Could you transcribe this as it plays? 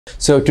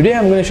So today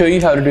I'm going to show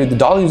you how to do the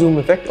dolly zoom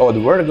effect or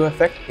the vertigo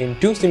effect in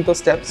 2 simple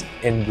steps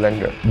in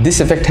Blender. This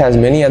effect has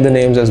many other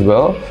names as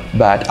well,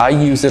 but I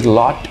use it a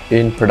lot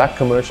in product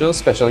commercials,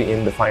 especially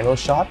in the final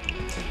shot.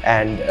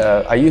 And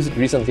I used it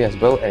recently as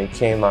well, and it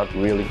came out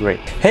really great.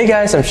 Hey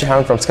guys, I'm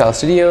Shahan from Scala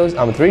Studios.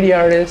 I'm a 3D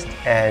artist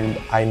and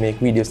I make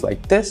videos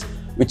like this,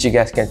 which you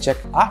guys can check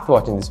after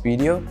watching this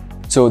video.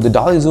 So the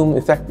dolly zoom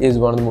effect is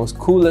one of the most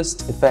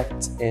coolest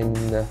effects in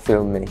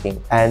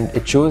filmmaking, and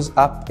it shows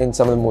up in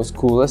some of the most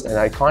coolest and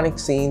iconic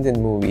scenes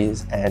in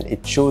movies, and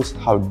it shows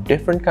how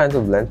different kinds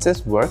of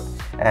lenses work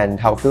and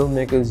how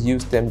filmmakers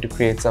use them to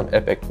create some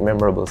epic,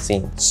 memorable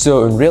scenes.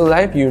 So in real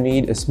life, you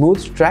need a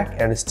smooth track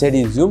and a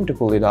steady zoom to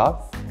pull it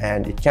off,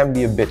 and it can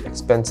be a bit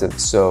expensive.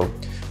 So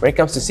when it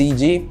comes to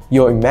CG,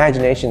 your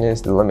imagination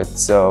is the limit,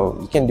 so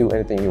you can do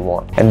anything you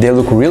want. And they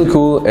look real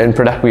cool in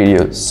product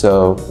videos,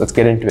 so let's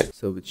get into it.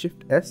 So with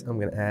Shift S, I'm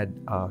gonna add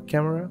our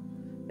camera,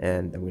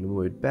 and I'm gonna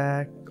move it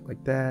back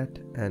like that.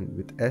 And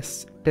with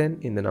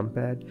S10 in the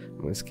numpad,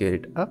 I'm gonna scale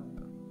it up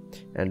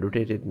and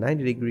rotate it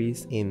 90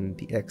 degrees in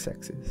the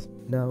X-axis.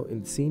 Now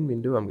in the scene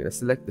window, I'm going to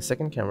select the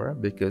second camera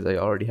because I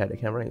already had a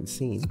camera in the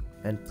scene,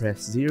 and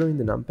press 0 in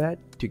the numpad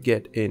to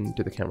get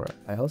into the camera.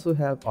 I also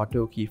have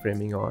auto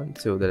keyframing on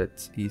so that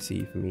it's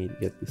easy for me to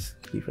get these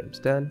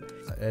keyframes done,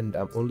 and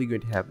I'm only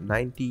going to have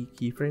 90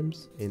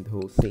 keyframes in the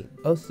whole scene.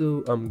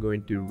 Also, I'm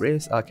going to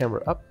raise our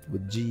camera up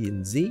with G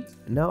and Z.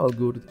 Now I'll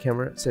go to the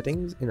camera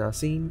settings in our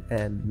scene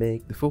and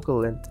make the focal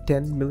length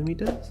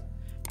 10mm.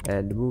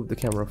 And move the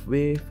camera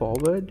way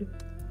forward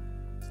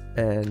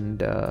and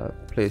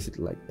place it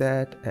like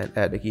that, and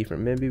add a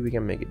keyframe. Maybe we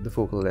can make it the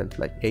focal length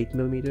like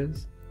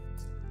 8mm,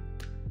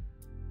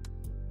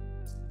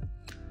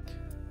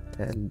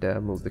 and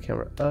move the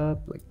camera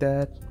up like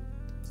that,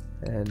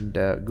 and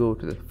go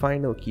to the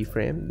final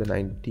keyframe, the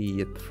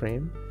 90th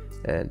frame,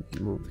 and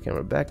move the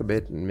camera back a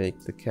bit and make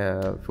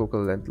the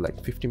focal length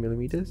like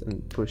 50mm,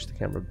 and push the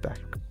camera back.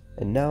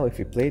 And now if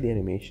we play the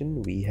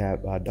animation, we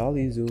have our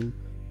dolly zoom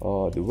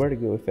or the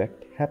vertigo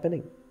effect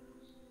happening.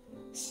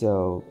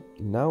 So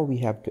now we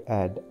have to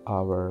add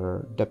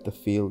our depth of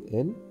field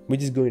in,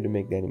 which is going to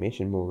make the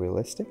animation more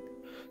realistic.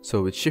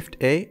 So with Shift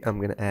A, I'm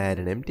going to add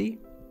an empty,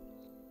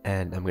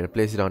 and I'm going to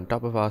place it on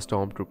top of our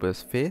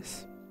stormtrooper's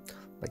face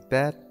like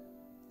that.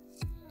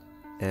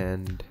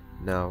 And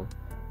now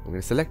I'm going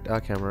to select our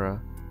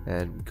camera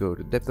and go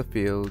to depth of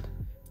field,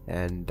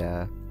 and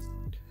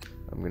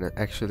I'm going to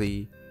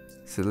actually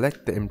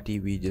select the empty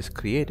we just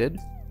created.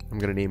 I'm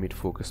gonna name it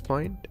focus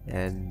point,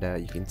 and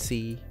you can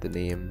see the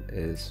name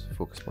is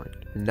focus point.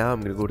 And now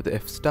I'm gonna go to the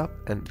f-stop,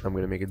 and I'm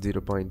gonna make it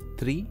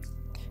 0.3,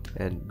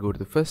 and go to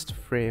the first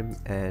frame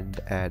and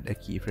add a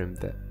keyframe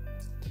there.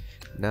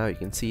 Now you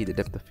can see the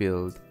depth of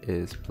field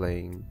is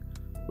playing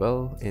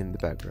well in the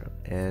background.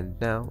 And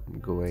now I'm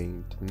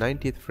going to the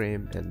 90th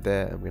frame, and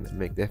there I'm gonna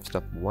make the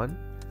f-stop 1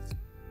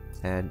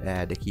 and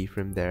add a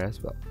keyframe there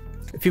as well.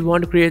 If you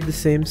want to create the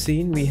same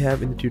scene we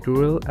have in the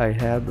tutorial, I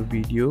have a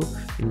video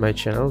in my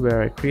channel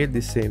where I create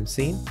this same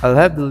scene. I'll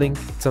have the link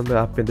somewhere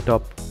up in the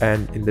top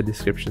and in the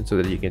description so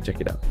that you can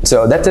check it out.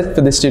 So that's it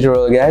for this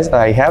tutorial, guys.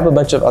 I have a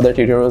bunch of other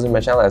tutorials in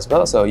my channel as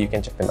well, so you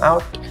can check them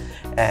out.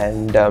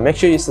 And make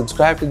sure you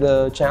subscribe to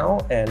the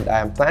channel, and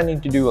I'm planning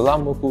to do a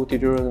lot more cool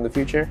tutorials in the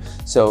future.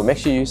 So make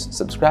sure you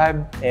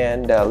subscribe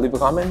and leave a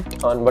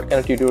comment on what kind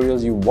of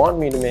tutorials you want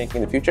me to make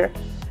in the future.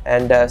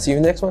 And see you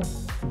in the next one.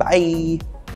 Bye!